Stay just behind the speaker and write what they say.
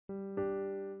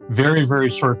very, very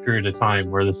short period of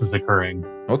time where this is occurring.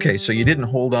 Okay, so you didn't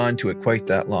hold on to it quite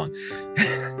that long.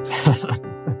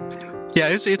 Yeah,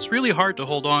 it's really hard to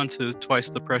hold on to twice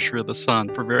the pressure of the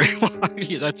sun for very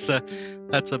long.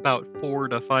 That's about 400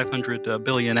 to 500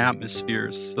 billion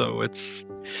atmospheres. So it's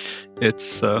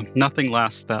nothing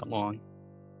lasts that long.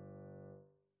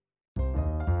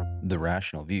 The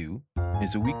Rational View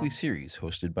is a weekly series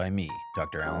hosted by me,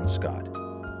 Dr. Alan Scott,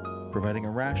 providing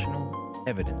a rational,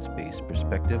 evidence-based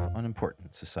perspective on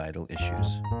important societal issues.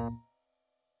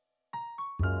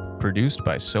 Produced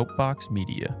by Soapbox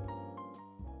Media.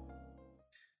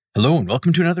 Hello and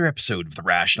welcome to another episode of The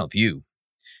Rational View.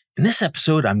 In this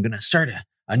episode, I'm going to start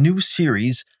a new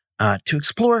series to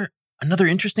explore another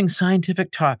interesting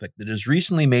scientific topic that has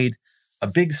recently made a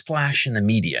big splash in the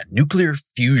media: nuclear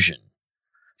fusion.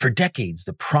 For decades,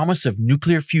 the promise of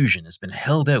nuclear fusion has been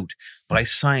held out by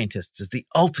scientists as the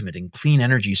ultimate in clean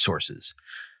energy sources.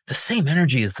 The same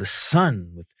energy as the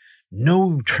sun, with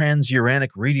no transuranic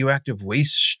radioactive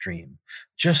waste stream,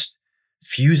 just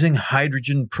fusing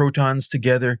hydrogen protons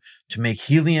together to make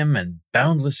helium and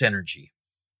boundless energy.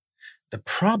 The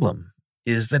problem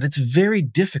is that it's very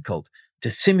difficult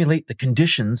to simulate the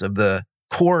conditions of the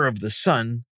core of the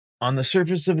sun on the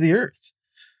surface of the Earth.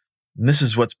 And this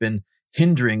is what's been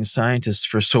hindering scientists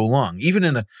for so long. Even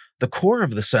in the core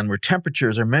of the sun, where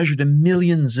temperatures are measured in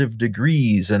millions of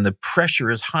degrees and the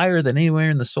pressure is higher than anywhere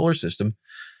in the solar system,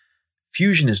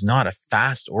 fusion is not a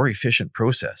fast or efficient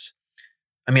process.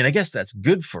 I mean, I guess that's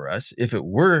good for us. If it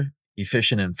were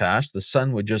efficient and fast, the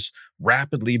sun would just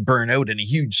rapidly burn out in a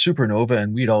huge supernova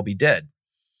and we'd all be dead.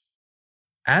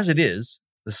 As it is,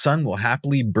 the sun will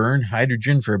happily burn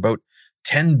hydrogen for about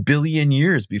 10 billion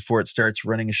years before it starts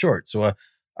running short. So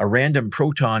a random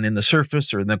proton in the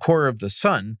surface or in the core of the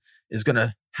sun is going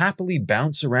to happily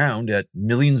bounce around at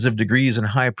millions of degrees and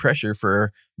high pressure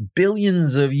for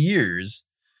billions of years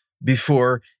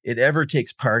before it ever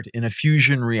takes part in a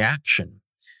fusion reaction.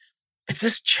 It's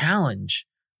this challenge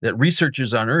that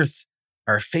researchers on Earth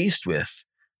are faced with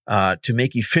to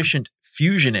make efficient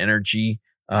fusion energy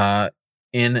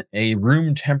in a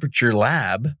room temperature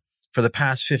lab for the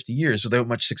past 50 years without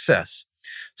much success.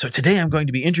 So today I'm going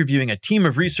to be interviewing a team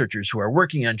of researchers who are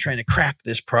working on trying to crack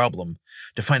this problem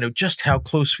to find out just how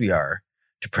close we are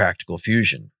to practical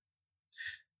fusion.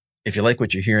 If you like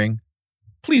what you're hearing,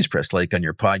 please press like on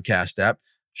your podcast app.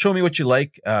 Show me what you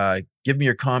like. Give me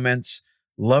your comments.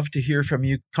 Love to hear from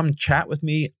you. Come chat with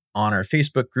me on our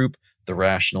Facebook group, The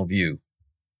Rational View.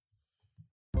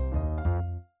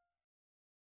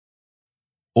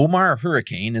 Omar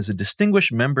Hurricane is a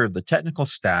distinguished member of the technical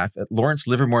staff at Lawrence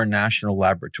Livermore National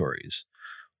Laboratories.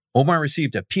 Omar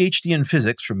received a PhD in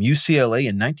physics from UCLA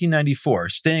in 1994,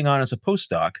 staying on as a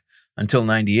postdoc until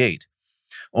 98.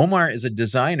 Omar is a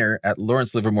designer at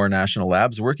Lawrence Livermore National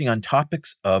Labs working on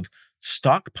topics of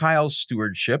stockpile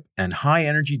stewardship and high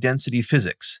energy density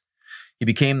physics. He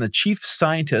became the chief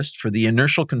scientist for the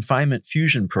Inertial Confinement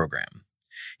Fusion Program.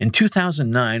 In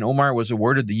 2009, Omar was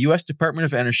awarded the U.S. Department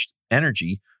of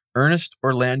Energy Ernest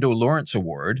Orlando Lawrence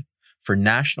Award for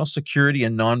National Security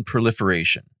and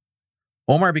Non-Proliferation.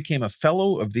 Omar became a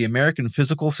fellow of the American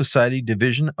Physical Society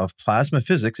Division of Plasma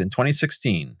Physics in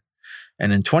 2016,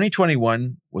 and in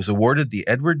 2021 was awarded the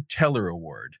Edward Teller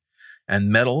Award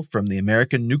and medal from the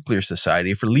American Nuclear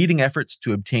Society for leading efforts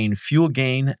to obtain fuel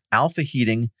gain, alpha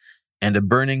heating, and a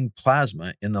burning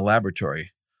plasma in the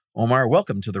laboratory. Omar,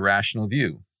 welcome to The Rational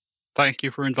View. Thank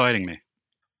you for inviting me.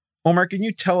 Omar, can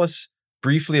you tell us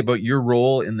briefly about your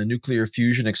role in the nuclear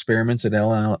fusion experiments at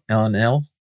LNL?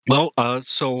 Well,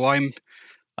 so I'm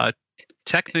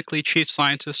technically chief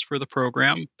scientist for the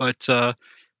program, but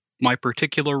my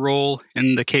particular role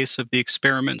in the case of the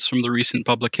experiments from the recent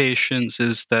publications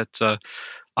is that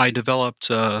I developed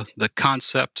the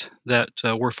concept that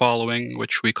we're following,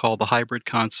 which we call the hybrid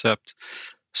concept,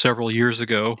 several years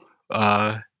ago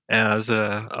as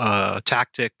a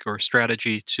tactic or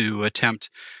strategy to attempt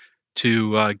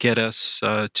to get us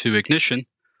to ignition,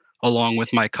 along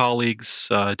with my colleagues,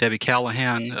 Debbie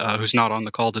Callahan, who's not on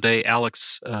the call today,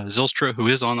 Alex Zylstra, who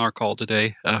is on our call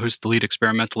today, who's the lead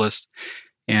experimentalist,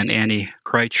 and Annie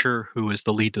Kreitzer, who is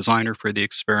the lead designer for the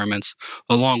experiments,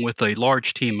 along with a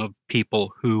large team of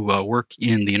people who work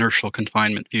in the Inertial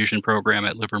Confinement Fusion Program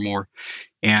at Livermore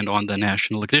and on the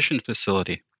National Ignition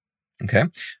Facility. Okay.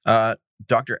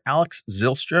 Dr. Alex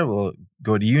Zylstra, will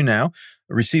go to you now,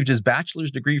 received his bachelor's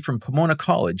degree from Pomona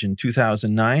College in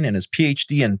 2009 and his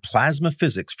PhD in plasma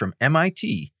physics from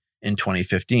MIT in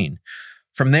 2015.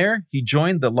 From there, he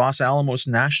joined the Los Alamos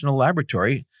National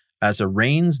Laboratory as a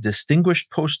Raines Distinguished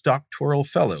Postdoctoral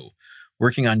Fellow,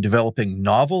 working on developing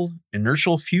novel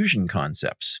inertial fusion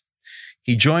concepts.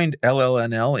 He joined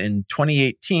LLNL in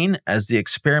 2018 as the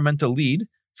experimental lead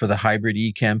for the Hybrid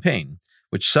E campaign,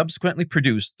 which subsequently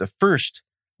produced the first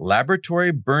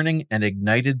laboratory burning and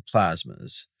ignited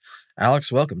plasmas.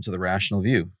 Alex, welcome to The Rational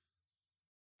View.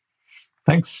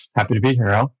 Thanks. Happy to be here,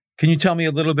 Al. Can you tell me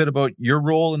a little bit about your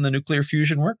role in the nuclear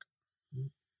fusion work?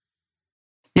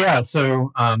 Yeah,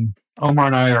 so Omar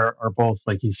and I are both,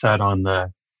 like you said, on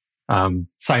the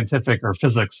scientific or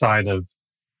physics side of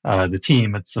the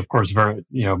team. It's, of course, very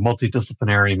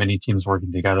multidisciplinary, many teams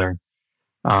working together.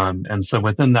 And so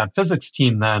within that physics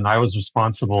team, then I was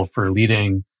responsible for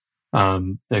leading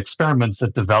the experiments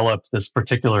that developed this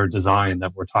particular design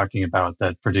that we're talking about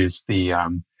that produced the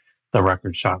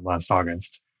record shot last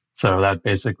August. So that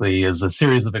basically is a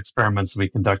series of experiments we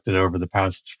conducted over the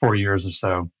past 4 years or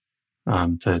so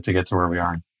to get to where we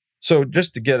are. So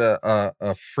just to get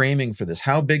a framing for this,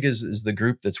 how big is the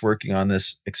group that's working on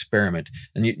this experiment?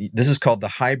 And this is called the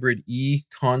Hybrid E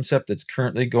concept that's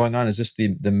currently going on. Is this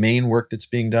the main work that's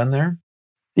being done there?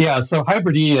 Yeah, so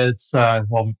Hybrid E, it's,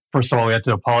 well, first of all, we have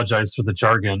to apologize for the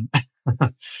jargon.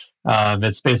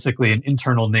 It's basically an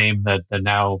internal name that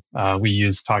now we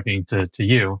use talking to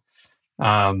you.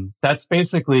 That's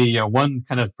basically one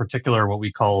kind of particular what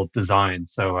we call design.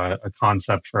 So a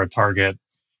concept for a target,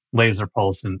 laser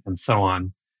pulse, and so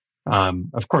on.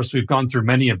 Of course, we've gone through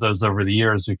many of those over the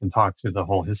years. We can talk through the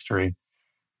whole history.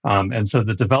 And so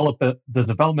the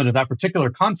development of that particular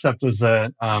concept was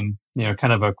a kind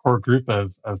of a core group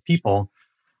of people.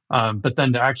 But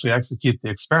then to actually execute the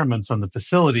experiments on the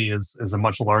facility is a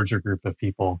much larger group of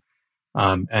people.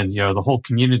 And the whole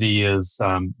community is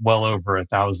well over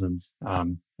 1,000,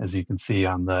 as you can see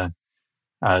on the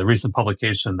recent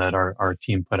publication that our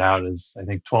team put out is, I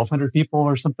think, 1,200 people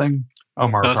or something.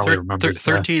 Omar probably remembers.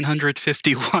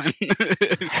 1,351.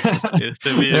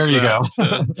 There you go.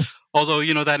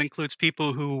 Although, that includes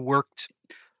people who worked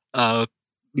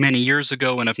many years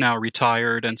ago and have now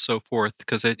retired and so forth,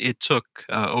 because it took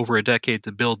over a decade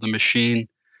to build the machine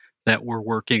that we're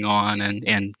working on,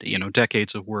 and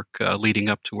decades of work leading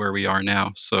up to where we are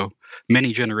now. So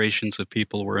many generations of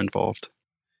people were involved.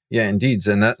 Yeah, indeed,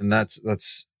 and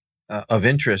that's of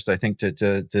interest, I think,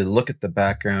 to look at the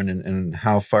background and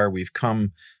how far we've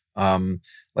come.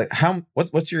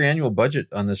 What's your annual budget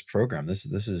on this program? This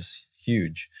is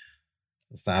huge.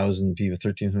 1,000 people,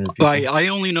 1,300 people. I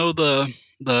only know the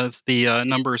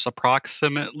numbers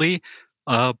approximately,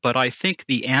 but I think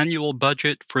the annual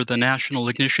budget for the National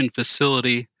Ignition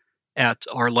Facility at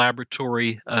our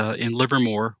laboratory in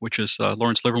Livermore, which is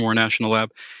Lawrence Livermore National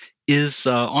Lab, is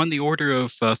on the order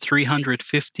of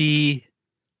 $350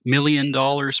 million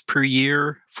per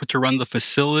year to run the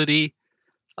facility.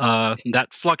 That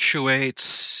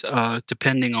fluctuates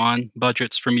depending on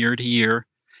budgets from year to year.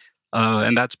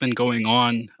 And that's been going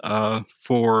on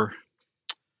for,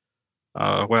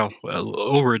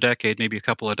 over a decade, maybe a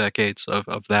couple of decades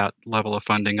of that level of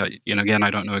funding. Again, I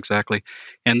don't know exactly.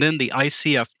 And then the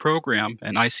ICF program,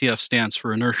 and ICF stands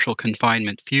for Inertial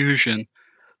Confinement Fusion,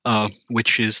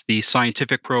 which is the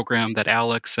scientific program that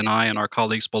Alex and I and our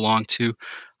colleagues belong to.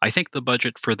 I think the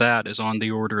budget for that is on the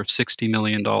order of $60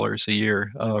 million a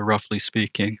year, roughly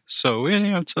speaking. So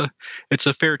it's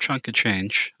a fair chunk of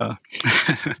change.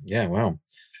 Yeah, wow.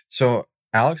 So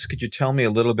Alex, could you tell me a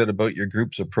little bit about your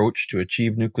group's approach to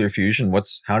achieve nuclear fusion?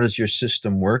 How does your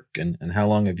system work, and how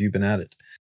long have you been at it?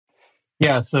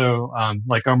 Yeah, so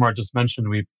like Omar just mentioned,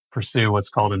 we pursue what's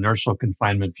called inertial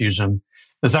confinement fusion.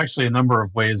 There's actually a number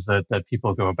of ways that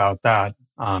people go about that.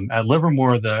 At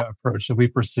Livermore, the approach that we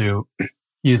pursue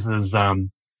uses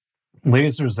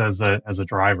lasers as a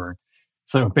driver.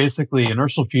 So basically,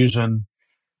 inertial fusion,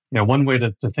 one way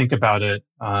to think about it,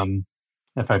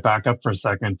 if I back up for a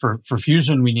second, for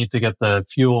fusion, we need to get the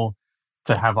fuel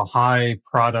to have a high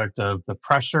product of the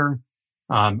pressure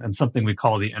and something we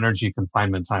call the energy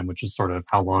confinement time, which is sort of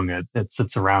how long it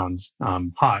sits around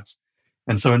hot.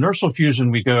 And so inertial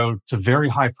fusion, we go to very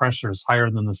high pressures, higher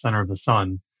than the center of the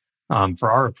sun for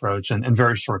our approach, and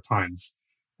very short times.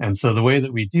 And so the way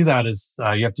that we do that is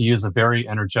you have to use a very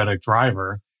energetic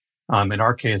driver. In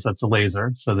our case, that's a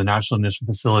laser. So the National Ignition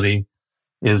Facility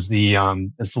is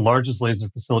it's the largest laser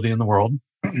facility in the world.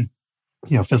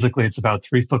 Physically, it's about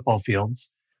 3 football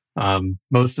fields.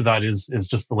 Most of that is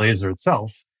just the laser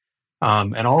itself.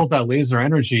 And all of that laser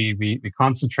energy, we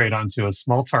concentrate onto a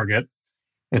small target.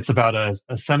 It's about a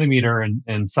centimeter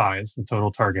in size, the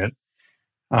total target.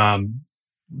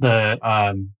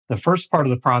 The first part of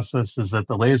the process is that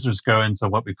the lasers go into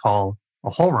what we call a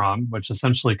hologram, which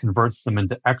essentially converts them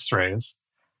into X-rays.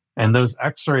 And those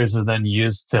X-rays are then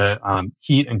used to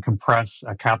heat and compress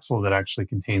a capsule that actually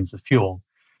contains the fuel.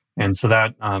 And so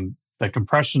that the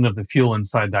compression of the fuel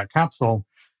inside that capsule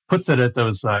puts it at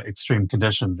those extreme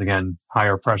conditions. Again,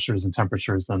 higher pressures and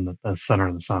temperatures than the center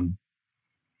of the sun.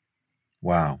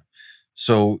 Wow.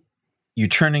 So you're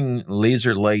turning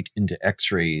laser light into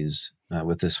X-rays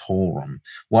with this whole room.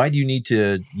 Why do you need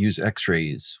to use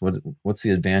X-rays? What's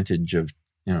the advantage of,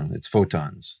 it's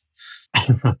photons?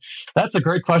 That's a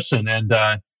great question. And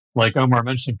like Omar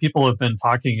mentioned, people have been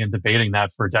talking and debating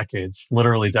that for decades,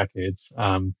 literally decades.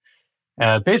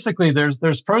 Basically,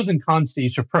 there's pros and cons to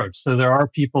each approach. So there are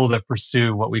people that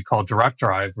pursue what we call direct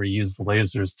drive, where you use the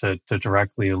lasers to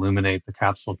directly illuminate the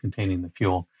capsule containing the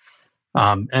fuel.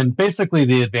 And basically,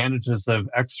 the advantages of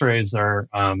X-rays are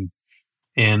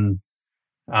in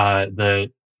as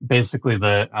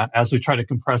we try to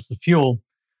compress the fuel,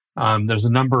 there's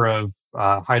a number of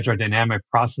hydrodynamic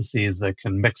processes that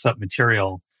can mix up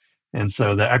material, and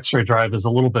so the X-ray drive is a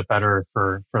little bit better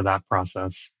for that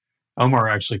process. Omar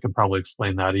actually could probably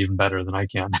explain that even better than I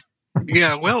can.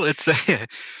 Yeah, well, it's the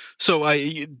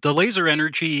laser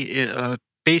energy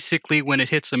basically when it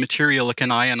hits a material, it can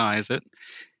ionize it.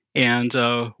 And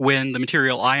when the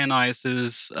material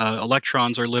ionizes,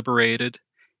 electrons are liberated,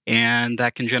 and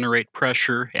that can generate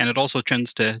pressure, and it also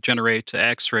tends to generate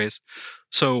X-rays.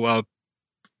 So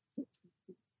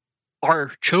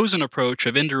our chosen approach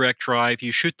of indirect drive,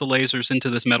 you shoot the lasers into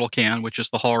this metal can, which is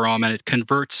the Hall ROM, and it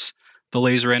converts the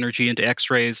laser energy into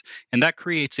X-rays, and that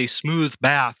creates a smooth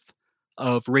bath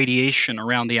of radiation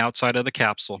around the outside of the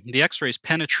capsule. The X-rays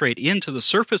penetrate into the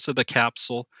surface of the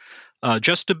capsule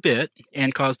just a bit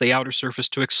and cause the outer surface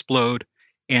to explode.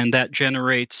 And that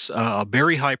generates a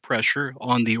very high pressure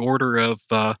on the order of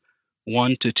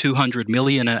 1 to 200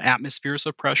 million atmospheres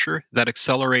of pressure that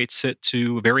accelerates it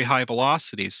to very high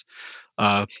velocities.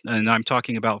 And I'm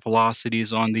talking about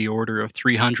velocities on the order of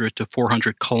 300 to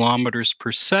 400 kilometers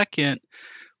per second,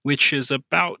 which is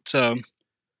about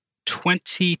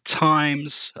 20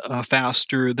 times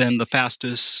faster than the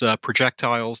fastest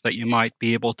projectiles that you might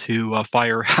be able to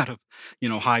fire out of,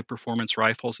 high performance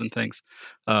rifles and things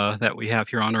that we have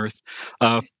here on Earth.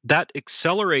 That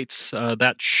accelerates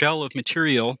that shell of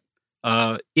material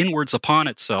inwards upon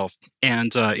itself,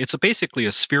 and it's basically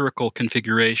a spherical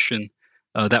configuration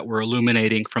that we're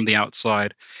illuminating from the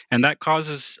outside, and that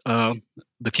causes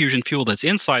the fusion fuel that's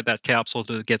inside that capsule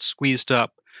to get squeezed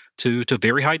up to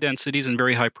very high densities and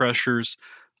very high pressures,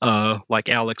 like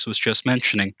Alex was just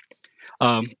mentioning.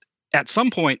 At some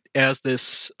point, as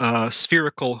this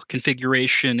spherical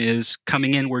configuration is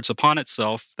coming inwards upon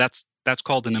itself, that's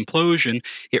called an implosion.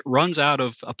 It runs out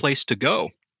of a place to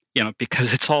go,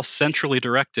 because it's all centrally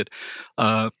directed.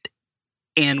 And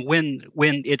when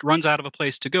it runs out of a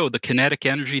place to go, the kinetic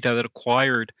energy that it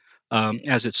acquired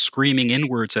as it's screaming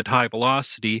inwards at high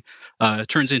velocity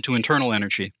turns into internal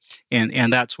energy.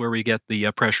 And that's where we get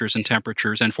the pressures and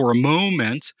temperatures. And for a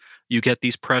moment, you get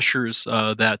these pressures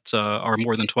that are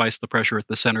more than twice the pressure at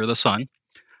the center of the sun.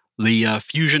 The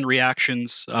fusion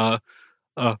reactions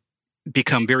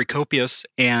become very copious,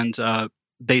 and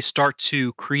they start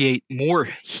to create more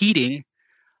heating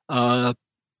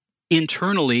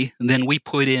internally than we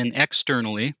put in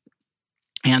externally.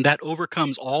 And that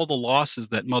overcomes all the losses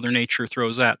that Mother Nature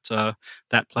throws at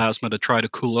that plasma to try to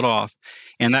cool it off.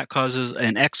 And that causes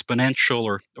an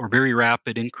exponential or very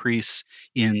rapid increase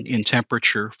in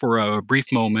temperature for a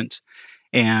brief moment.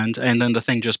 And then the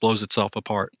thing just blows itself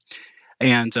apart.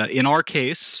 And in our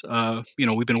case,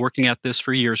 we've been working at this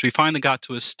for years. We finally got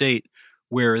to a state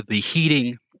where the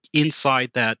heating inside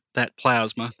that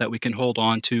plasma that we can hold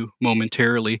on to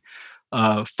momentarily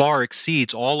far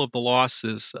exceeds all of the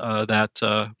losses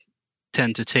that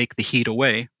tend to take the heat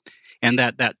away, and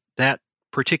that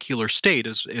particular state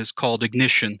is called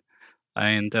ignition,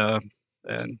 and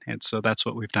so that's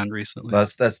what we've done recently.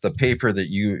 That's the paper that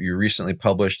you recently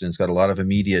published, and it's got a lot of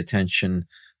media attention.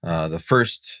 The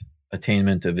first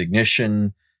attainment of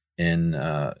ignition in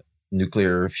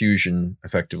nuclear fusion,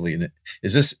 effectively.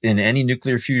 Is this in any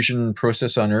nuclear fusion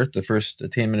process on Earth the first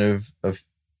attainment of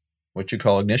what you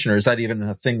call ignition, or is that even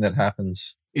a thing that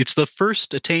happens? It's the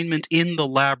first attainment in the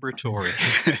laboratory.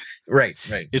 Right.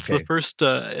 It's the first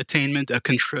attainment, a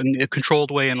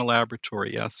controlled way in a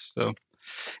laboratory, yes. So,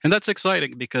 and that's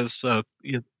exciting because a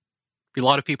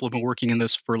lot of people have been working in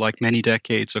this for like many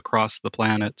decades across the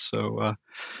planet.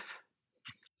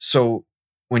 So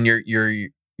when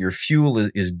your fuel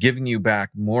is giving you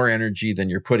back more energy than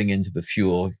you're putting into the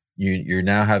fuel, you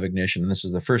now have ignition. And this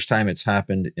is the first time it's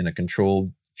happened in a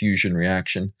controlled fusion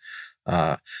reaction.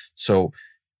 So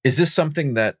is this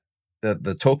something that the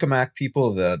tokamak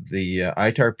people, the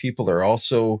ITAR people are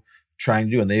also trying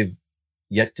to do, and they've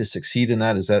yet to succeed in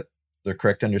that? Is that the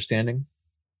correct understanding?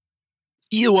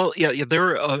 Yeah.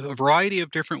 There are a variety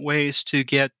of different ways to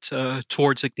get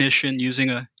towards ignition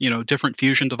using different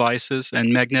fusion devices,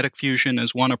 and magnetic fusion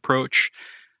is one approach.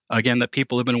 Again, that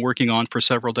people have been working on for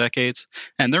several decades,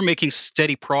 and they're making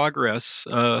steady progress.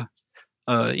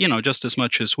 Just as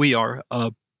much as we are.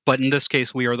 But in this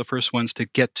case, we are the first ones to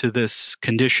get to this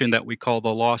condition that we call the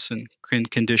Lawson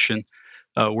condition,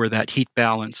 where that heat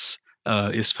balance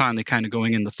is finally kind of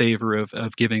going in the favor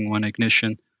of giving one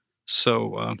ignition.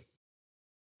 So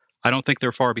I don't think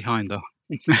they're far behind, though.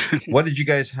 What did you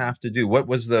guys have to do? What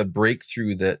was the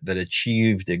breakthrough that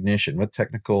achieved ignition? What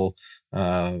technical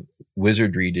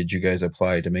wizardry did you guys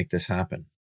apply to make this happen?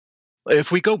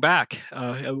 If we go back,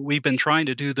 we've been trying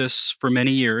to do this for many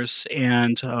years,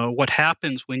 and what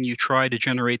happens when you try to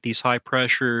generate these high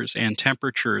pressures and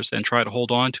temperatures and try to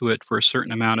hold on to it for a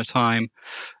certain amount of time,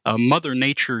 Mother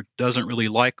Nature doesn't really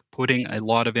like putting a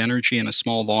lot of energy in a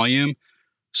small volume,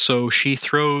 so she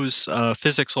throws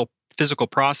physical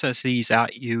processes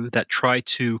at you that try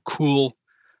to cool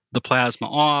the plasma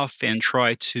off and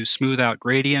try to smooth out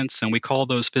gradients, and we call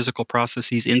those physical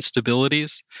processes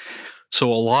instabilities.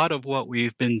 So a lot of what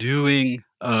we've been doing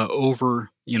over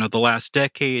the last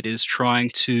decade is trying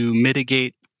to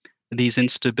mitigate these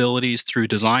instabilities through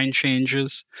design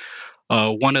changes.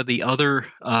 One of the other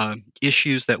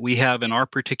issues that we have in our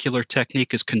particular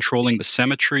technique is controlling the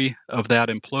symmetry of that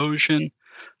implosion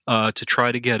to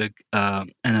try to get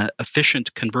an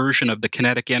efficient conversion of the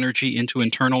kinetic energy into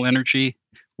internal energy,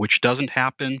 which doesn't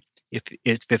happen if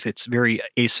it's very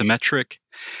asymmetric.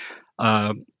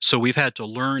 So we've had to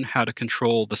learn how to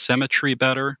control the symmetry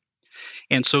better.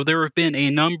 And so there have been a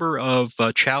number of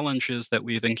challenges that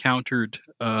we've encountered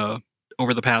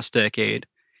over the past decade.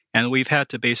 And we've had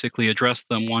to basically address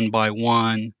them one by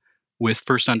one, with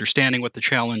first understanding what the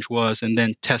challenge was and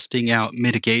then testing out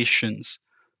mitigations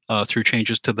through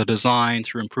changes to the design,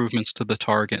 through improvements to the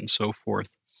target, and so forth.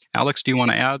 Alex, do you want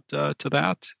to add to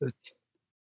that?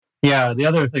 Yeah, the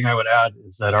other thing I would add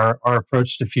is that our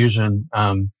approach to fusion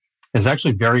is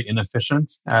actually very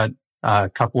inefficient at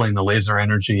coupling the laser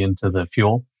energy into the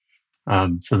fuel.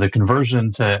 So the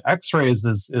conversion to X-rays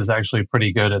is actually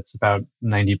pretty good. It's about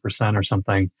 90% or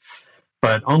something,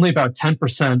 but only about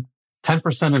 10%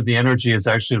 of the energy is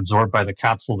actually absorbed by the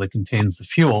capsule that contains the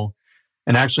fuel.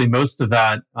 And actually most of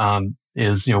that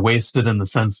is wasted in the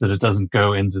sense that it doesn't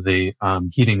go into the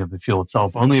heating of the fuel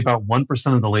itself. Only about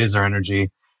 1% of the laser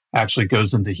energy actually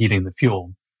goes into heating the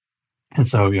fuel. And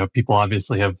so, people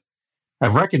obviously have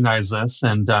recognized this.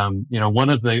 And, one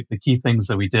of the key things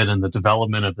that we did in the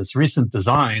development of this recent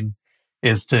design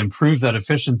is to improve that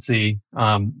efficiency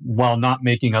while not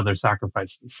making other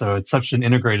sacrifices. So it's such an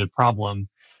integrated problem.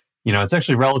 It's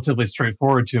actually relatively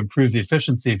straightforward to improve the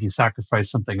efficiency if you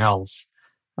sacrifice something else.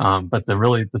 But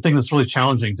the thing that's really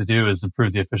challenging to do is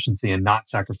improve the efficiency and not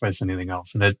sacrifice anything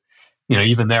else. And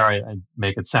even there, I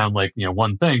make it sound like,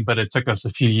 one thing, but it took us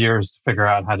a few years to figure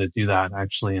out how to do that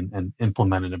actually and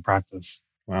implement it in practice.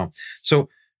 Wow. So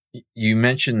you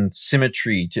mentioned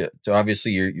symmetry to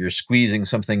obviously you're squeezing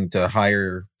something to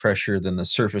higher pressure than the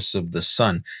surface of the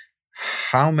sun.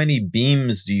 How many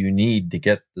beams do you need to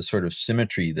get the sort of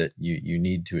symmetry that you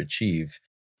need to achieve?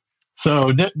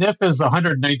 So NIF is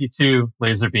 192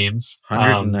 laser beams,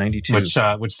 192,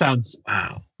 which sounds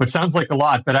like a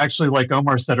lot, but actually, like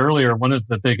Omar said earlier, one of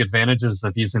the big advantages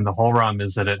of using the hohlraum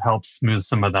is that it helps smooth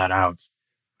some of that out.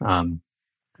 And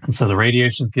so the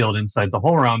radiation field inside the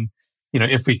hohlraum,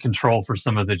 if we control for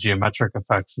some of the geometric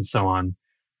effects and so on,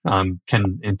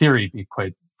 can in theory be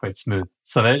quite smooth.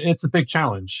 So it's a big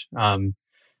challenge.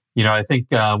 I think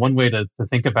one way to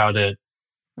think about it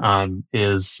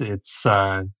is it's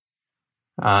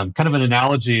kind of an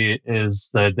analogy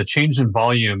is the change in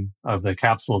volume of the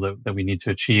capsule that we need to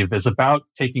achieve is about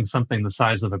taking something the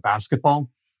size of a basketball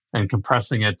and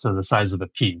compressing it to the size of a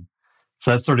pea.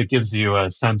 So that sort of gives you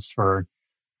a sense for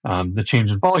the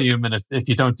change in volume. And if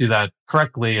you don't do that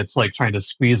correctly, it's like trying to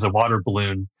squeeze a water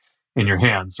balloon in your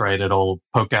hands, right? It'll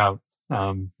poke out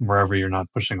wherever you're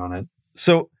not pushing on it.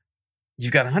 So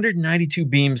you've got 192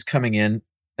 beams coming in.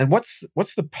 And what's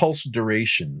the pulse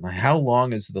duration? How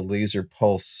long is the laser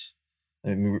pulse? I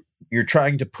mean, you're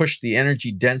trying to push the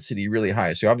energy density really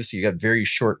high. So obviously you got very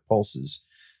short pulses.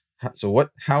 So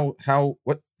how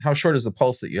short is the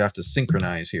pulse that you have to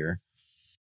synchronize here?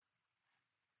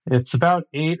 It's about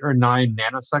 8 or 9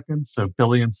 nanoseconds, so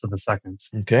billionths of a second.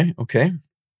 Okay.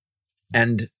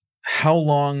 And how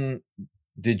long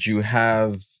did you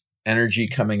have energy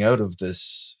coming out of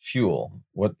this fuel?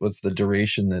 What's the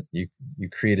duration that you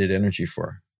created energy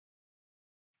for?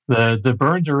 The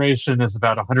burn duration is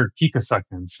about 100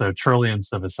 picoseconds, so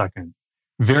trillionths of a second.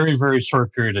 Very, very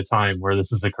short period of time where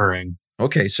this is occurring.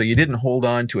 Okay, so you didn't hold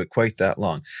on to it quite that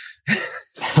long.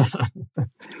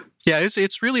 Yeah,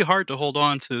 it's really hard to hold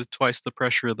on to twice the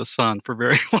pressure of the sun for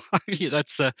very long.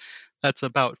 That's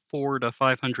about 400 to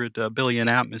 500 billion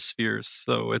atmospheres.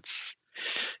 So it's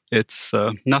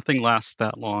nothing lasts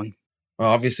that long. Well,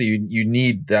 obviously, you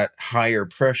need that higher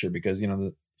pressure because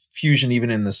the fusion, even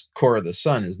in the core of the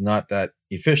sun, is not that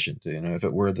efficient. If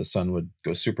it were, the sun would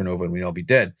go supernova and we'd all be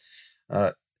dead.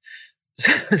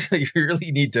 So you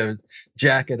really need to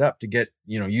jack it up to get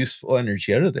useful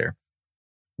energy out of there.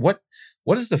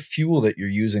 What is the fuel that you're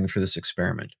using for this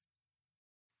experiment?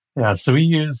 Yeah, so we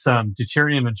use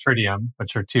deuterium and tritium,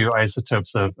 which are two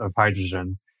isotopes of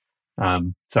hydrogen.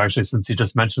 So actually, since you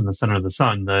just mentioned the center of the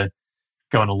sun,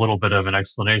 go on a little bit of an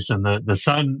explanation. The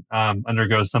sun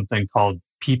undergoes something called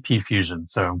PP fusion.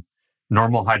 So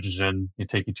normal hydrogen, you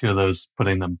take two of those,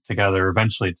 putting them together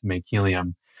eventually to make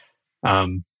helium.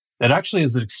 It actually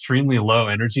is an extremely low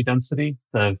energy density,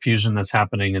 the fusion that's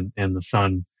happening in the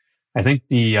sun. I think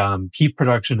the heat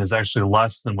production is actually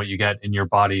less than what you get in your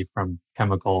body from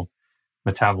chemical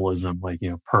metabolism, like,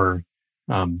 per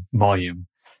volume.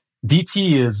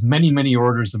 DT is many, many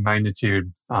orders of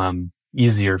magnitude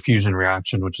easier fusion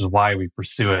reaction, which is why we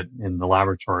pursue it in the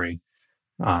laboratory,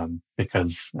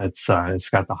 because it's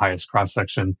got the highest cross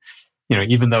section.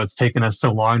 Even though it's taken us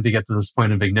so long to get to this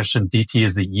point of ignition, DT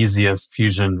is the easiest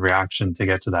fusion reaction to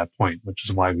get to that point, which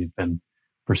is why we've been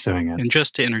pursuing it. And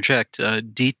just to interject,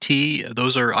 DT,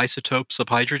 those are isotopes of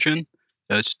hydrogen.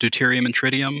 It's deuterium and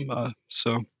tritium.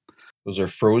 So those are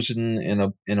frozen in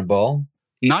a ball?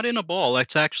 Not in a ball.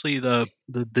 It's actually the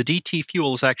DT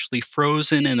fuel is actually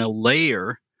frozen in a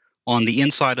layer on the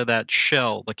inside of that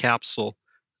shell, the capsule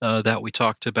that we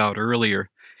talked about earlier.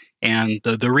 And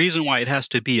the reason why it has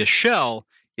to be a shell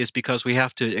is because we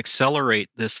have to accelerate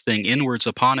this thing inwards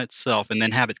upon itself and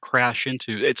then have it crash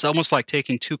into. It's almost like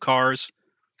taking two cars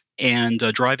and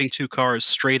driving two cars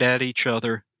straight at each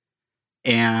other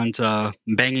and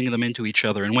banging them into each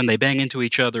other. And when they bang into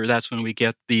each other, that's when we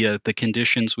get the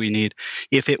conditions we need.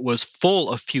 If it was full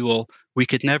of fuel, we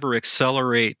could never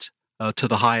accelerate to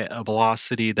the high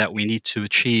velocity that we need to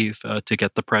achieve to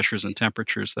get the pressures and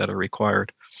temperatures that are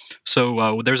required.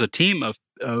 So there's a team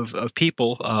of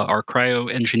people, our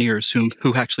cryo engineers,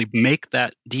 who actually make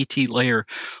that DT layer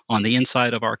on the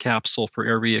inside of our capsule for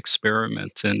every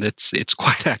experiment, and it's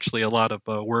quite actually a lot of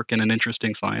work and an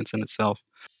interesting science in itself.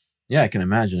 Yeah, I can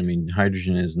imagine. I mean,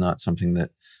 hydrogen is not something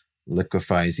that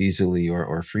liquefies easily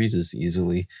or freezes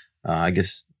easily. I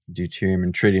guess deuterium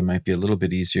and tritium might be a little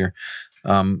bit easier.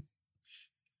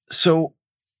 So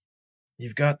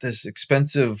you've got this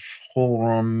expensive whole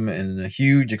room and a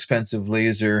huge expensive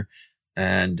laser,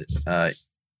 and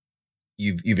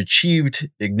you've achieved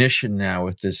ignition now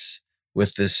with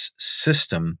this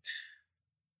system.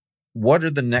 What are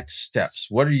the next steps?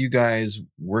 What are you guys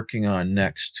working on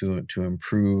next to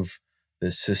improve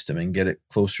this system and get it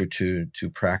closer to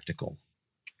practical?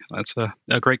 That's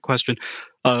a great question.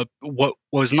 What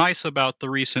was nice about the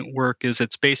recent work is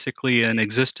it's basically an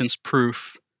existence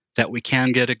proof that we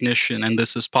can get ignition and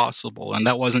this is possible. And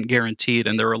that wasn't guaranteed.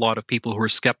 And there were a lot of people who were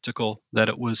skeptical that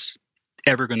it was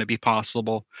ever going to be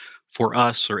possible for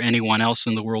us or anyone else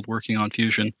in the world working on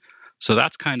fusion. So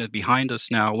that's kind of behind us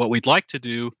now. What we'd like to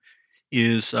do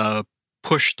is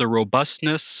push the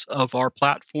robustness of our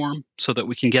platform so that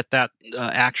we can get that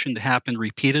action to happen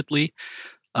repeatedly.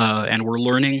 And we're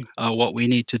learning what we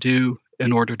need to do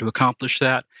in order to accomplish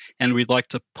that. And we'd like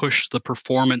to push the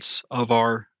performance of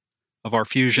our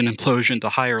fusion implosion to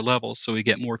higher levels so we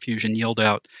get more fusion yield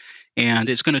out. And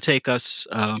it's going to take us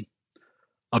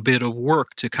a bit of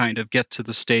work to kind of get to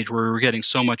the stage where we're getting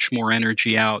so much more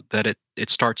energy out that it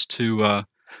starts to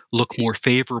look more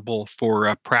favorable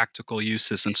for practical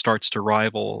uses and starts to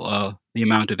rival the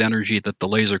amount of energy that the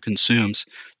laser consumes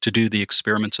to do the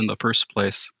experiments in the first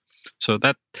place. So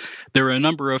that there are a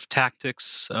number of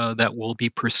tactics that we'll be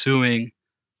pursuing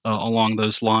along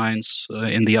those lines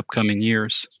in the upcoming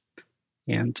years.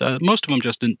 And most of them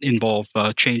just involve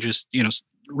changes,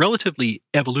 relatively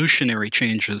evolutionary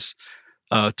changes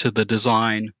to the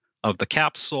design of the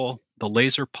capsule, the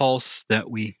laser pulse that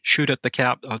we shoot at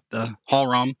the Hall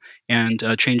ROM, and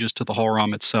changes to the Hall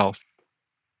ROM itself.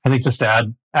 I think just to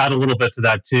add a little bit to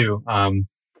that too.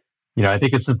 I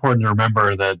think it's important to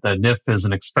remember that the NIF is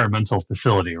an experimental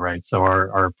facility, right? So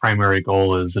our primary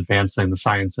goal is advancing the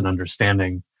science and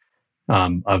understanding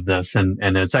of this, and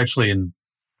it's actually in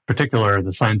particular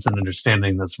the science and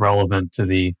understanding that's relevant to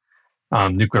the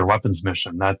nuclear weapons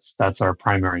mission. That's our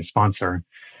primary sponsor.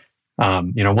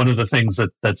 One of the things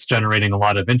that's generating a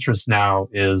lot of interest now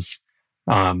is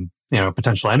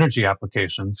potential energy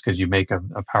applications because you make a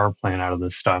power plant out of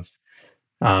this stuff.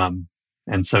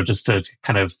 And so just to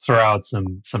kind of throw out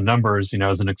some numbers,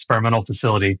 as an experimental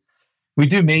facility, we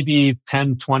do maybe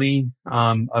 10, 20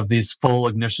 of these full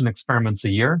ignition experiments a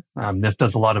year. NIF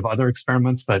does a lot of other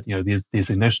experiments, but these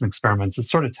ignition experiments, it's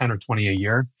sort of 10 or 20 a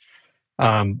year.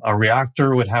 A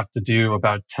reactor would have to do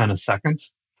about 10 a second.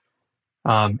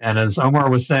 And as Omar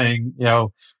was saying,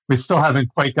 we still haven't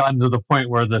quite gotten to the point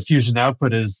where the fusion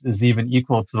output is even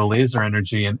equal to the laser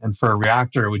energy. And for a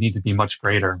reactor, it would need to be much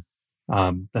greater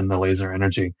than the laser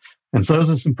energy. And so those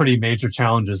are some pretty major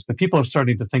challenges, but people are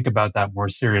starting to think about that more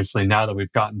seriously now that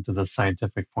we've gotten to this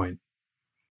scientific point.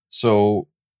 So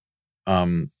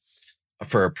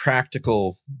for a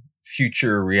practical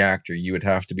future reactor, you would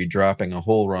have to be dropping a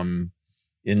hohlraum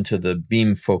into the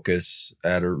beam focus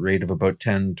at a rate of about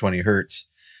 10, 20 hertz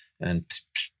and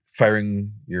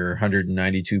firing your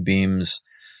 192 beams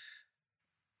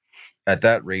at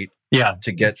that rate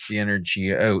to get the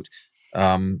energy out.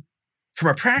 From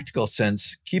a practical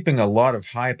sense, keeping a lot of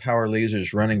high power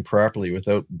lasers running properly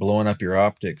without blowing up your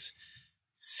optics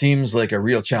seems like a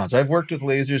real challenge. I've worked with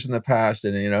lasers in the past,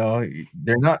 and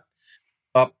they're not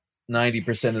up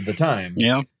 90% of the time.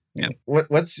 Yeah.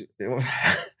 What's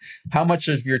how much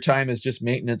of your time is just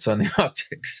maintenance on the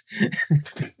optics?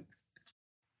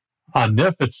 On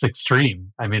NIF, it's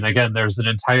extreme. I mean, again, there's an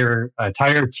entire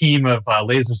team of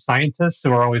laser scientists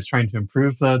who are always trying to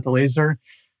improve the laser,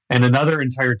 and another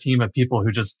entire team of people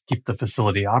who just keep the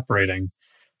facility operating.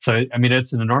 So, I mean,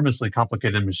 it's an enormously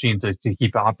complicated machine to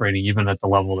keep operating, even at the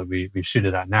level that we shoot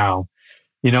it at now.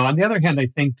 On the other hand, I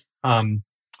think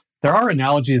there are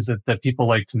analogies that people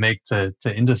like to make to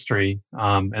industry.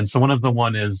 And so one of them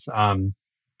is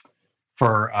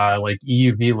for like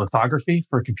EUV lithography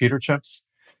for computer chips.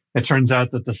 It turns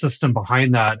out that the system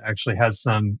behind that actually has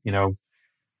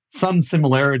some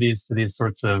similarities to these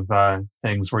sorts of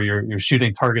things where you're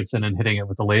shooting targets in and hitting it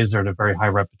with a laser at a very high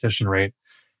repetition rate.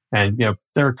 And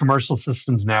there are commercial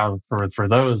systems now for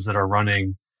those that are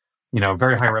running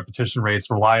very high repetition rates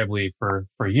reliably for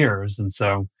years. And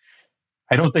so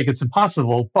I don't think it's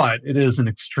impossible, but it is an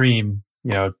extreme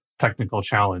technical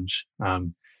challenge.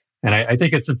 And I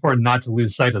think it's important not to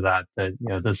lose sight of that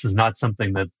this is not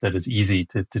something that is easy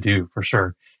to do for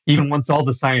sure. Even once all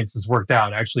the science is worked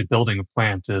out, actually building a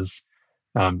plant is,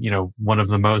 one of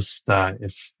the most,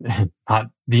 if not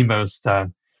the most,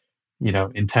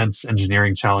 intense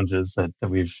engineering challenges that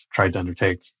we've tried to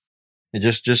undertake. And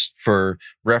just for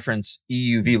reference,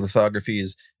 EUV lithography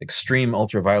is extreme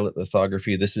ultraviolet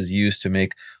lithography. This is used to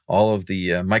make all of the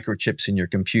microchips in your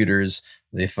computers.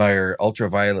 They fire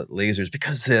ultraviolet lasers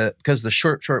because the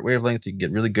short wavelength, you can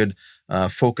get really good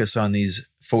focus on these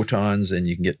photons, and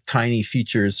you can get tiny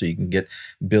features, so you can get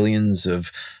billions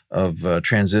of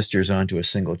transistors onto a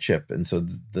single chip. And so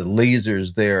the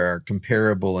lasers there are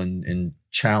comparable in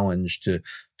challenge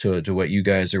to what you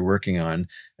guys are working on,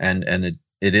 and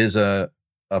it is a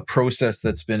process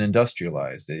that's been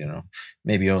industrialized,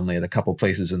 maybe only at a couple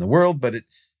places in the world, but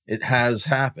it has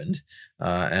happened,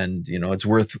 and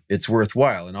it's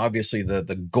worthwhile. And obviously,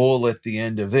 the goal at the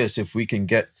end of this, if we can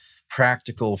get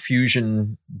practical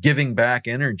fusion giving back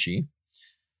energy,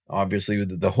 obviously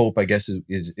the hope, I guess,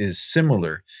 is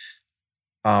similar.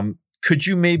 Could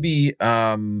you maybe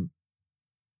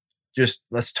just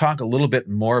let's talk a little bit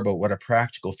more about what a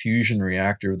practical fusion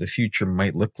reactor of the future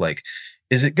might look like?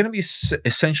 Is it going to be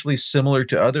essentially similar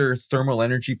to other thermal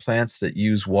energy plants that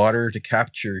use water to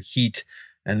capture heat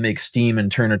and make steam and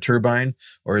turn a turbine?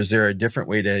 Or is there a different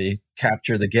way to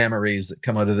capture the gamma rays that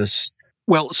come out of this?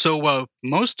 Well, so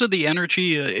most of the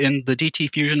energy in the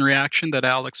DT fusion reaction that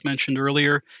Alex mentioned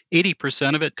earlier,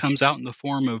 80% of it comes out in the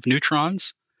form of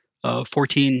neutrons,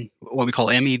 14 what we call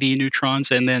MeV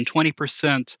neutrons, and then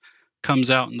 20% comes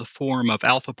out in the form of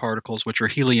alpha particles, which are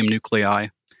helium nuclei.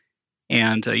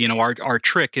 And our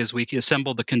trick is we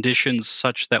assemble the conditions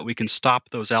such that we can stop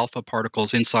those alpha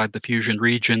particles inside the fusion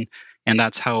region, and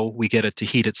that's how we get it to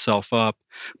heat itself up.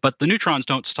 But the neutrons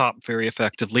don't stop very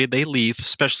effectively. They leave,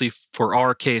 especially for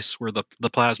our case where the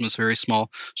plasma is very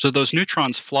small. So those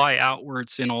neutrons fly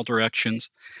outwards in all directions.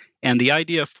 And the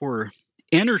idea for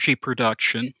energy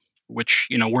production, which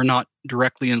we're not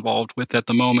directly involved with at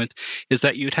the moment, is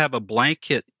that you'd have a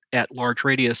blanket at large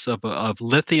radius of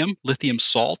lithium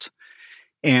salt.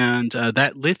 And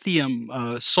that lithium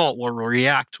salt will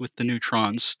react with the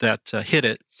neutrons that hit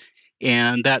it.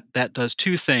 And that does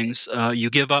two things.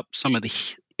 You give up some of the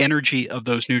energy of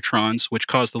those neutrons, which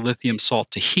cause the lithium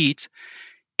salt to heat.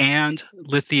 And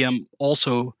lithium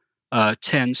also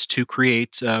tends to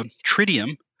create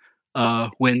tritium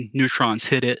when neutrons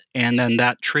hit it. And then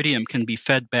that tritium can be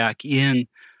fed back in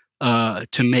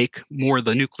to make more of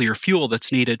the nuclear fuel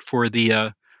that's needed for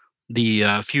the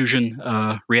the fusion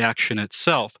reaction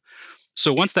itself.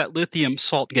 So once that lithium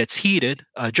salt gets heated,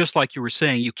 just like you were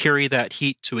saying, you carry that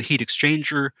heat to a heat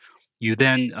exchanger. You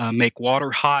then make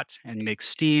water hot and make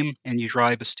steam, and you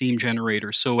drive a steam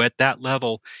generator. So at that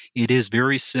level, it is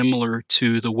very similar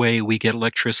to the way we get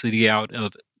electricity out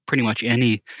of pretty much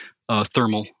any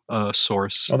thermal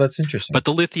source. Oh, that's interesting. But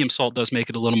the lithium salt does make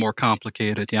it a little more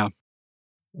complicated, yeah.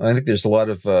 I think there's a lot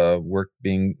of work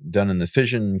being done in the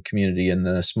fission community and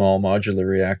the small modular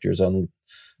reactors. On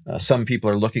some people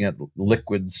are looking at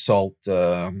liquid salt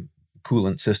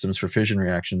coolant systems for fission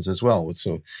reactions as well.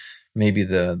 So maybe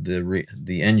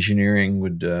the engineering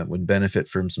would benefit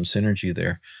from some synergy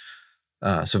there.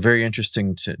 So very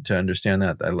interesting to understand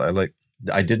that.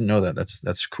 I didn't know that.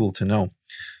 That's cool to know.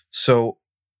 So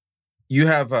you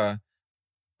have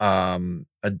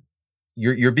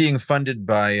you're being funded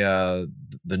by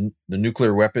the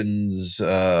nuclear weapons.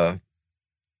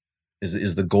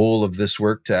 Is the goal of this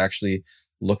work to actually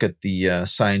look at the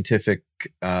scientific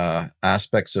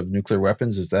aspects of nuclear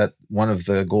weapons? Is that one of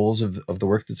the goals of the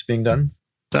work that's being done?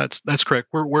 That's correct.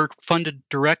 We're funded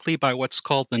directly by what's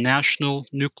called the National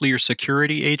Nuclear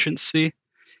Security Agency,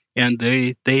 and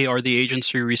they are the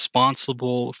agency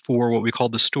responsible for what we call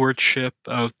the stewardship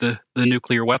of the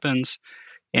nuclear weapons.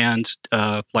 And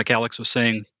like Alex was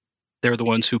saying, they're the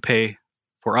ones who pay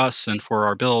for us and for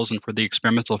our bills and for the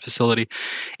experimental facility.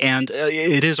 And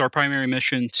it is our primary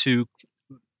mission to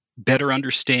better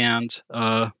understand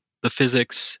the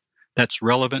physics that's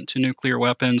relevant to nuclear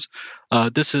weapons.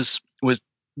 This was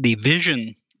the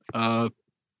vision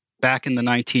back in the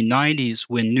 1990s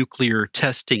when nuclear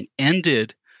testing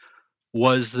ended,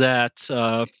 was that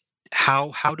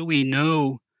how do we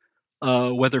know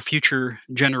whether future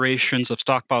generations of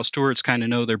stockpile stewards kind of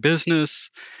know their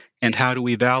business, and how do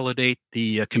we validate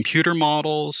the computer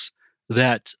models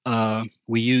that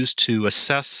we use to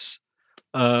assess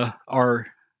our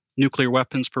nuclear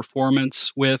weapons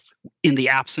performance in the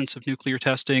absence of nuclear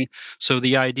testing. So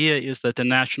the idea is that the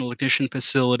National Ignition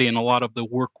Facility and a lot of the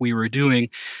work we were doing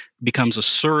becomes a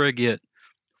surrogate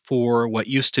for what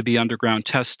used to be underground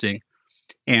testing.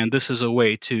 And this is a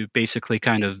way to basically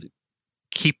kind of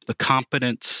keep the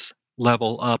competence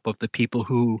level up of the people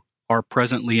who are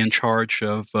presently in charge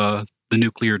of the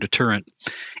nuclear deterrent.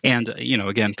 And,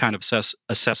 again, kind of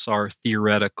assess our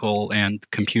theoretical and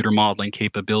computer modeling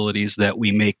capabilities that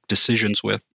we make decisions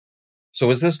with. So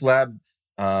was this lab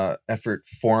effort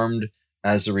formed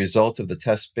as a result of the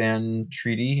test ban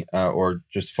treaty or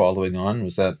just following on?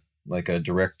 Was that like a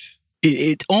direct?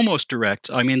 It almost direct.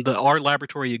 I mean, our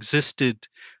laboratory existed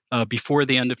before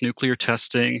the end of nuclear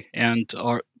testing, and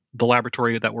the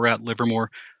laboratory that we're at,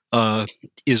 Livermore,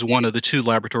 is one of the two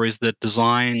laboratories that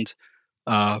designed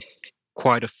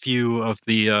quite a few of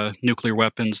the nuclear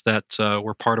weapons that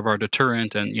were part of our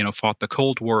deterrent and fought the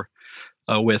Cold War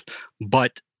with.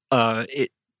 But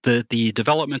the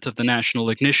development of the National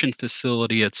Ignition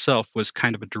Facility itself was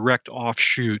kind of a direct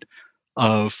offshoot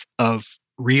of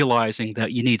realizing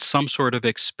that you need some sort of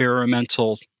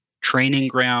experimental training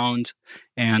ground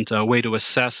and a way to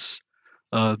assess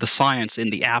the science in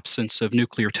the absence of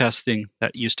nuclear testing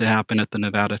that used to happen at the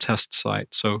Nevada test site.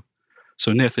 So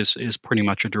NIF is pretty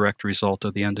much a direct result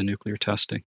of the end of nuclear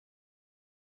testing.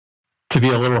 To be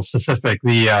a little specific,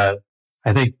 I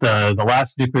think the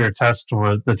last nuclear test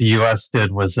that the U.S.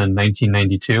 did was in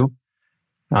 1992.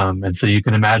 And so you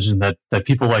can imagine that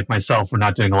people like myself were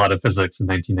not doing a lot of physics in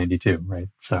 1992, right?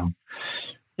 So,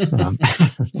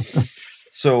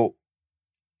 so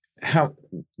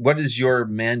what is your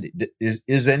mandate?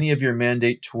 Is any of your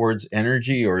mandate towards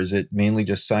energy, or is it mainly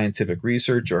just scientific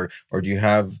research, or do you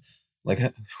have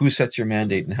who sets your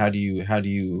mandate, and how do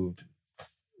you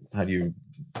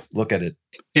look at it?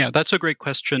 Yeah, that's a great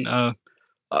question. Our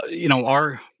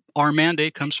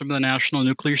mandate comes from the National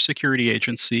Nuclear Security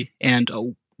Agency,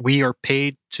 and we are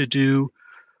paid to do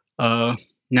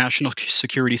national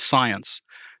security science.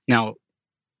 Now,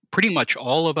 pretty much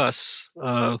all of us,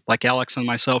 like Alex and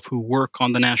myself, who work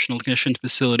on the National Ignition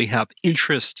Facility, have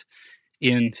interest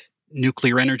in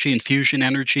nuclear energy and fusion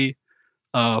energy,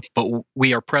 but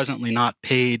we are presently not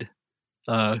paid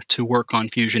to work on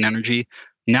fusion energy.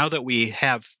 Now that we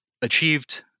have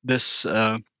achieved this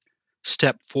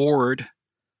step forward,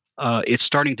 it's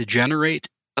starting to generate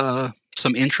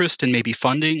some interest in maybe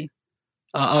funding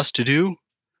us to do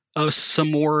some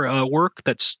more work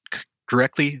that's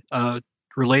directly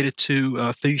related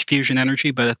to fusion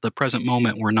energy, but at the present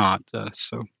moment, we're not.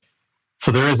 So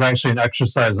there is actually an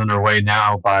exercise underway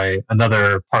now by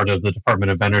another part of the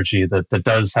Department of Energy that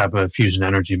does have a fusion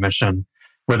energy mission,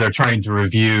 where they're trying to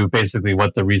review basically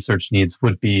what the research needs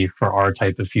would be for our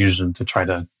type of fusion to try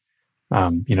to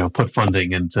put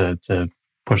funding into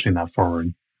pushing that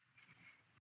forward.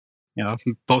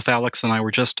 Both Alex and I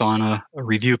were just on a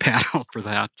review panel for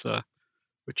that,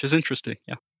 which is interesting.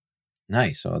 Yeah.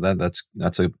 Nice. So that's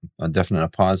a definite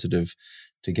positive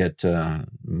to get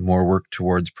more work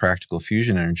towards practical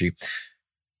fusion energy.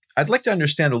 I'd like to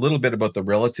understand a little bit about the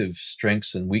relative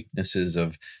strengths and weaknesses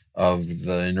of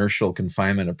the inertial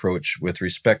confinement approach with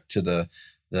respect to the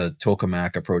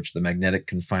tokamak approach, the magnetic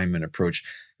confinement approach.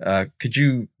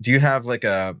 Do you have like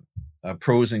a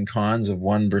pros and cons of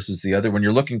one versus the other when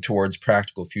you're looking towards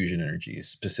practical fusion energy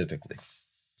specifically?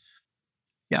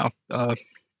 Yeah.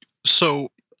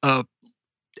 So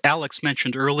Alex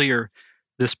mentioned earlier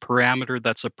this parameter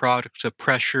that's a product of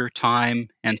pressure, time,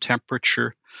 and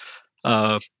temperature,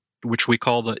 which we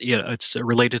call it's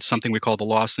related to something we call the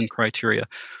Lawson criteria.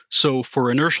 So for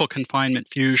inertial confinement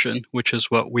fusion, which is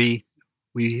what we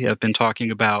have been talking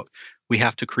about, we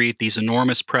have to create these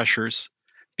enormous pressures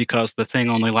because the thing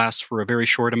only lasts for a very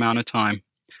short amount of time.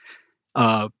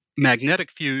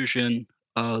 Magnetic fusion,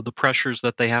 the pressures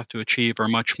that they have to achieve are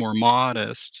much more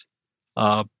modest,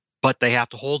 but they have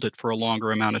to hold it for a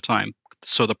longer amount of time.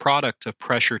 So the product of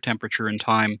pressure, temperature, and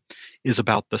time is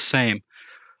about the same.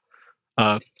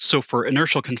 So for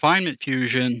inertial confinement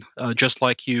fusion, just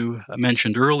like you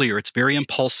mentioned earlier, it's very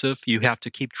impulsive. You have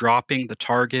to keep dropping the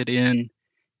target in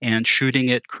and shooting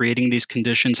it, creating these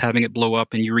conditions, having it blow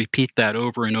up, and you repeat that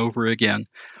over and over again.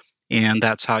 And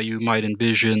that's how you might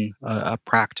envision a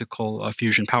practical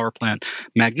fusion power plant.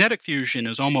 Magnetic fusion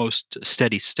is almost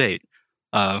steady state.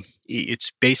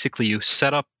 It's basically you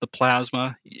set up the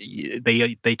plasma.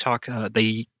 They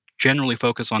generally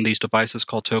focus on these devices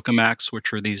called tokamaks,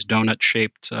 which are these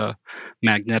donut-shaped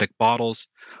magnetic bottles.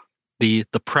 The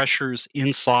pressures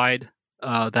inside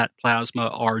that plasma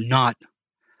are not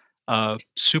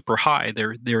super high.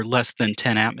 They're less than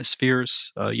 10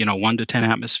 atmospheres. 1 to 10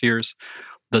 atmospheres.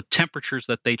 The temperatures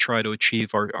that they try to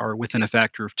achieve are within a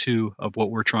factor of 2 of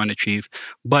what we're trying to achieve.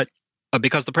 But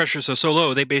because the pressures are so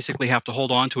low, they basically have to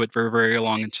hold on to it for a very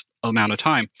long amount of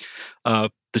time.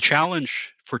 The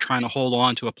challenge for trying to hold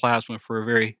on to a plasma for a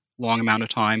very long amount of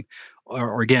time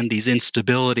are again, these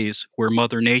instabilities where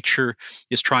Mother Nature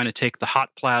is trying to take the hot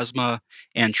plasma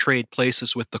and trade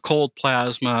places with the cold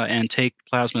plasma and take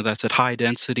plasma that's at high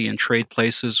density and trade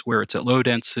places where it's at low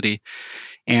density.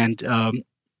 And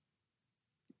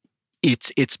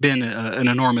it's been an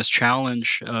enormous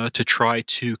challenge to try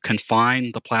to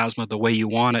confine the plasma the way you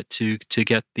want it to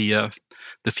get the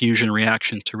fusion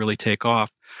reaction to really take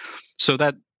off. So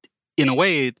that, in a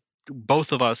way, both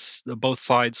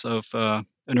sides of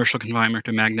inertial confinement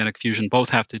and magnetic fusion both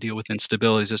have to deal with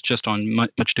instabilities. It's just on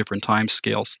much different time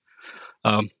scales.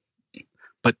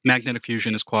 But magnetic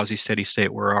fusion is quasi-steady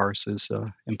state, where ours is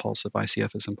impulsive.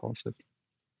 ICF is impulsive.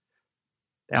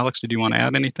 Alex, did you want to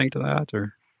add anything to that,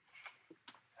 or?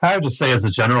 I would just say, as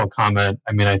a general comment,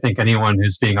 I think anyone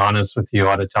who's being honest with you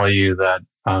ought to tell you that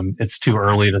it's too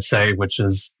early to say which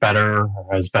is better or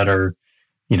has better,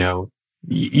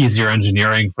 easier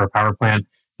engineering for a power plant.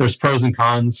 There's pros and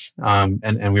cons,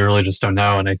 and we really just don't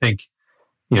know. And I think,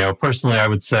 personally, I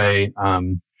would say,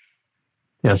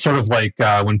 sort of like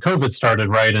when COVID started,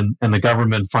 right, and the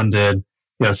government funded,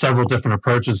 several different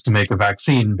approaches to make a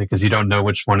vaccine because you don't know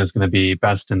which one is going to be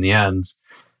best in the end.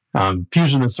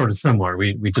 Fusion is sort of similar.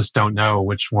 We just don't know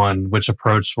which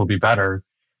approach will be better.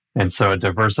 And so a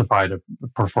diversified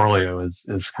portfolio is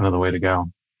kind of the way to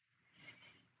go.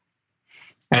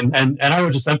 And I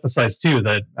would just emphasize too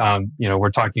that, we're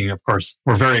talking, of course,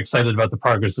 we're very excited about the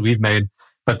progress that we've made,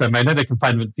 but the magnetic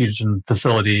confinement fusion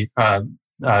facility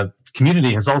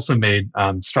community has also made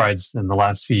strides in the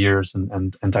last few years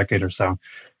and decade or so.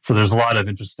 So there's a lot of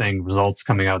interesting results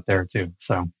coming out there too.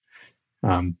 So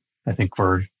I think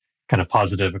we're kind of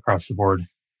positive across the board.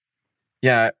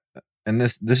 Yeah, and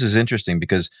this is interesting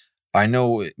because I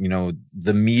know,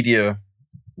 the media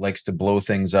likes to blow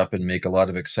things up and make a lot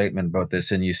of excitement about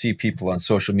this, and you see people on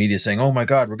social media saying, "Oh my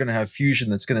God, we're going to have fusion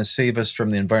that's going to save us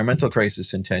from the environmental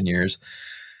crisis in 10 years."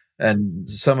 And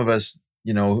some of us,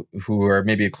 who are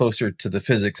maybe closer to the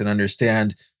physics and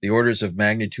understand the orders of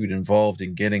magnitude involved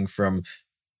in getting from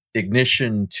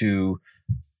ignition to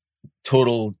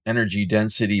total energy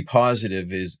density positive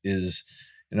is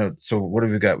so what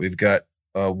have we got? We've got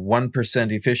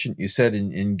 1% efficient, you said,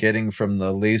 in getting from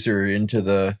the laser into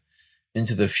the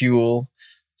fuel,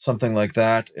 something like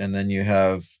that. And then you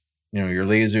have, your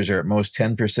lasers are at most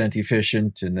 10%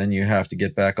 efficient, and then you have to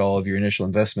get back all of your initial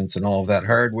investments and all of that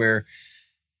hardware.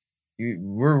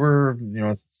 We're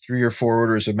 3 or 4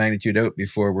 orders of magnitude out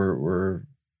before we're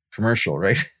commercial,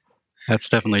 right? That's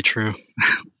definitely true.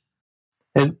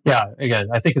 And yeah, again,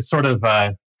 I think it's sort of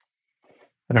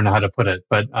I don't know how to put it,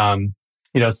 but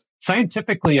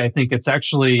scientifically, I think it's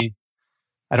actually,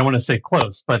 I don't want to say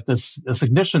close, but this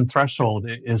ignition threshold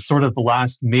is sort of the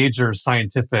last major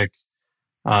scientific,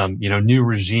 new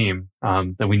regime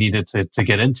that we needed to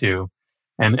get into.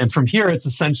 And from here, it's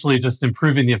essentially just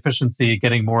improving the efficiency,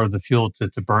 getting more of the fuel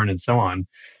to burn and so on.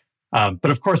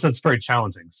 But of course, that's very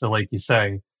challenging. So like you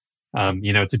say,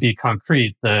 to be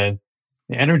concrete, the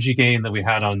energy gain that we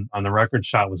had on the record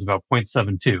shot was about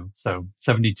 0.72. So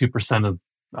 72% of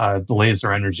the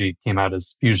laser energy came out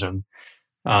as fusion.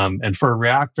 And for a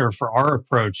reactor, for our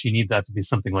approach, you need that to be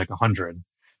something like 100.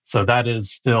 So that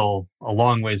is still a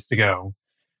long ways to go.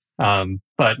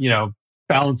 But,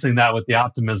 balancing that with the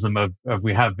optimism of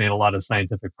we have made a lot of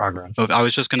scientific progress. I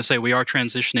was just going to say, we are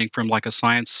transitioning from like a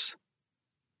science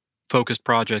focused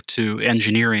project to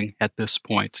engineering at this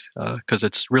point, because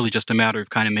it's really just a matter of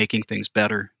kind of making things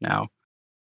better now.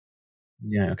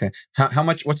 Yeah. Okay. How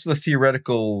much? What's the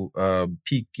theoretical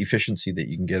peak efficiency that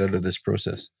you can get out of this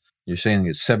process? You're saying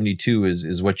that 72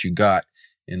 is what you got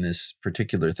in this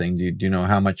particular thing. Do you know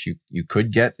how much you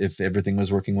could get if everything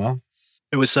was working well?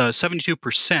 It was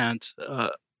 72%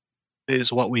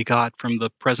 is what we got from the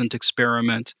present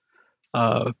experiment.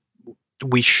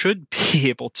 We should be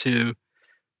able to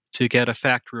get a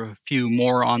factor of a few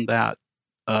more on that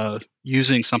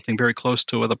using something very close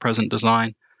to the present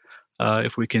design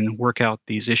if we can work out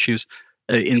these issues.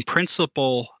 In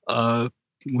principle,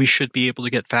 we should be able to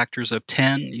get factors of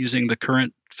 10 using the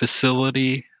current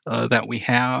facility that we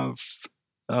have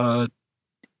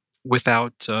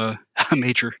without a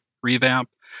major revamp.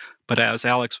 But as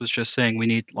Alex was just saying, we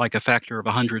need like a factor of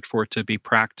 100 for it to be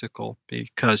practical,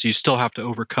 because you still have to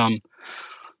overcome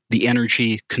the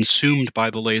energy consumed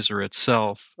by the laser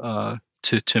itself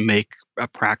to make a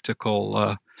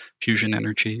practical fusion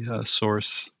energy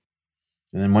source.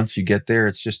 And then once you get there,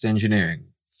 it's just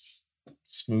engineering.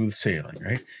 Smooth sailing,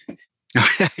 right?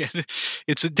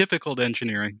 It's a difficult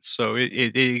engineering. So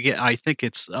I think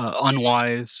it's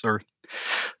unwise or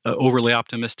overly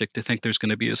optimistic to think there's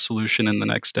going to be a solution in the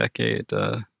next decade.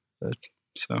 So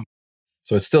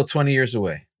it's still 20 years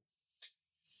away.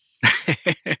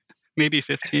 Maybe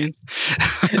 15.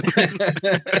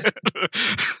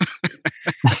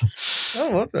 Oh,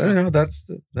 well,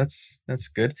 that's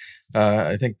good.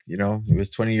 I think it was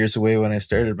 20 years away when I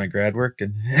started my grad work,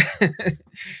 and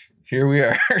here we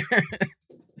are.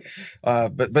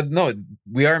 But no,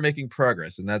 we are making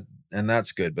progress, and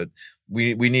that's good. But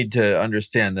we need to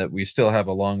understand that we still have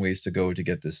a long ways to go to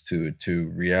get this to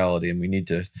reality, and we need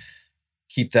to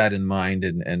keep that in mind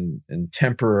and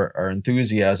temper our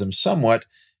enthusiasm somewhat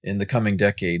in the coming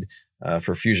decade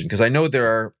for fusion, because I know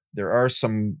there are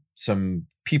some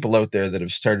people out there that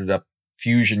have started up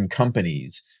fusion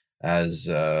companies as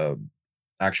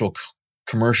actual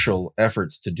commercial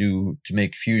efforts to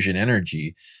make fusion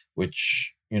energy,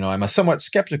 which I'm somewhat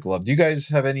skeptical of. Do you guys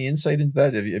have any insight into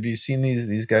that? Have you seen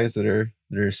these guys that are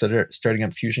starting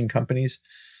up fusion companies?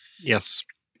 Yes.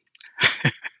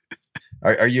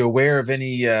 Are you aware of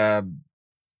any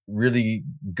really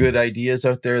good ideas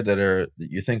out there that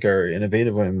you think are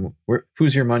innovative? And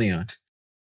who's your money on?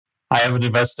 I haven't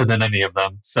invested in any of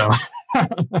them, so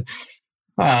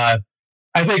I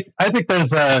think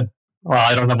there's I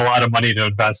don't have a lot of money to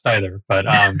invest either, but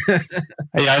yeah,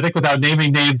 I think without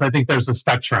naming names, I think there's a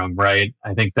spectrum, right?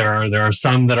 I think there are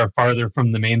some that are farther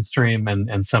from the mainstream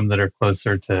and some that are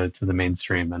closer to the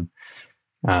mainstream,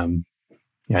 and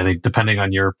I think depending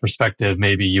on your perspective,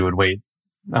 maybe you would weight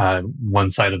one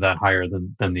side of that higher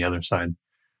than the other side.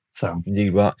 So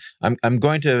indeed, well, I'm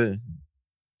going to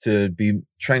be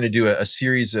trying to do a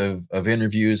series of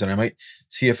interviews, and I might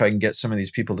see if I can get some of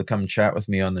these people to come chat with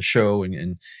me on the show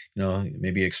and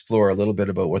maybe explore a little bit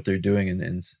about what they're doing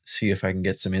and see if I can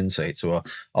get some insight. So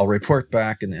I'll report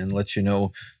back and let you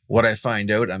know what I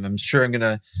find out. I'm sure I'm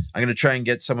gonna try and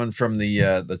get someone from the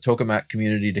tokamak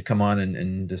community to come on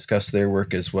and discuss their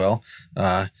work as well.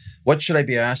 What should I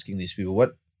be asking these people?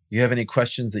 What you have any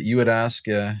questions that you would ask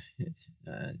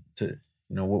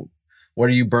what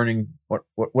are you burning?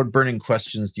 What burning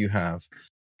questions do you have?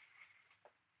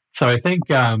 So I think,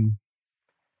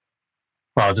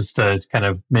 just to kind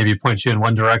of maybe point you in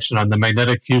one direction on the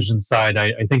magnetic fusion side,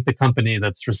 I think the company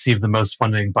that's received the most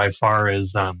funding by far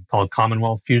is called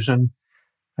Commonwealth Fusion.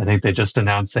 I think they just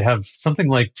announced they have something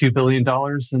like $2 billion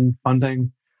in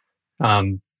funding.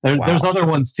 There's other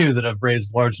ones too that have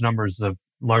raised large numbers of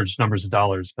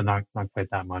dollars, but not quite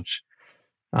that much.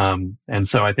 And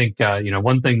so I think,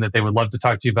 one thing that they would love to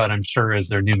talk to you about, I'm sure, is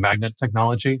their new magnet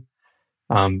technology,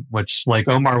 which, like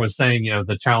Omar was saying,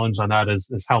 the challenge on that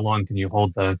is how long can you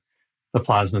hold the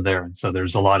plasma there? And so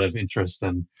there's a lot of interest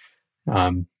in,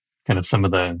 kind of some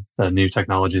of the new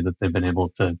technology that they've been able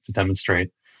to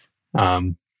demonstrate.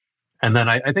 And then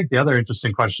I think the other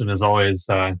interesting question is always,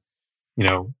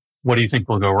 what do you think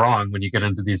will go wrong when you get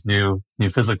into these new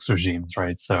physics regimes,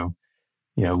 right? So,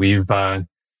 we've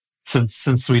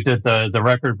since we did the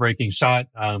record breaking shot,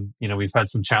 we've had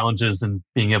some challenges in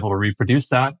being able to reproduce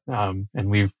that, and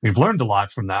we've learned a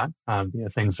lot from that.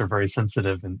 Things are very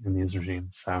sensitive in these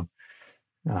regimes, so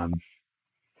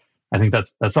I think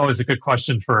that's always a good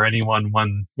question for anyone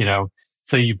when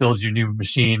say you build your new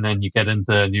machine and you get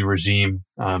into a new regime.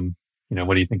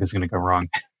 What do you think is going to go wrong?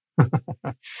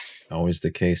 Always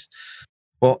the case.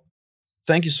 Well,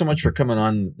 thank you so much for coming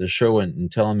on the show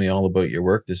and telling me all about your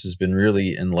work. This has been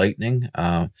really enlightening.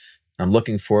 I'm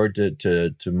looking forward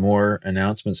to more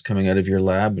announcements coming out of your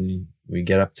lab when we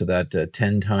get up to that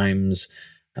 10 times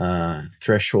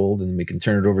threshold, and we can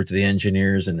turn it over to the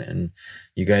engineers, and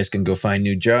you guys can go find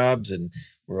new jobs, and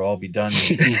we'll all be done.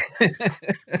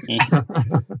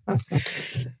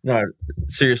 No,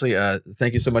 seriously,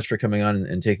 thank you so much for coming on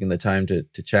and taking the time to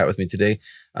chat with me today.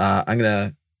 I'm going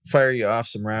to fire you off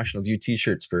some Rational View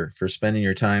t-shirts for spending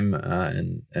your time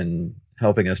and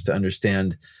helping us to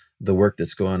understand the work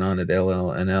that's going on at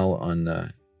LLNL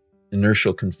on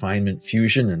inertial confinement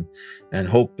fusion, and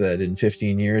hope that in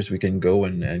 15 years we can go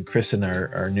and christen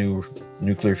our new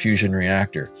nuclear fusion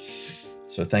reactor.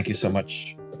 So thank you so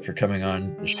much for coming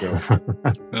on the show.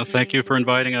 Well, thank you for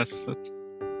inviting us.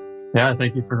 Yeah,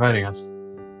 thank you for inviting us.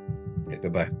 Okay,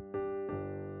 bye-bye.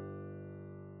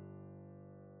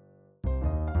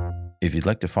 If you'd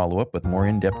like to follow up with more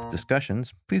in-depth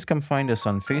discussions, please come find us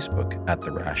on Facebook at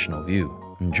The Rational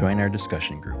View and join our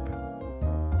discussion group.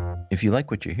 If you like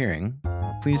what you're hearing,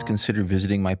 please consider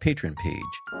visiting my Patreon page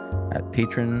at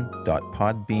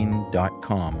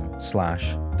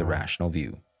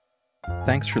patron.podbean.com/therationalview.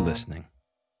 Thanks for listening.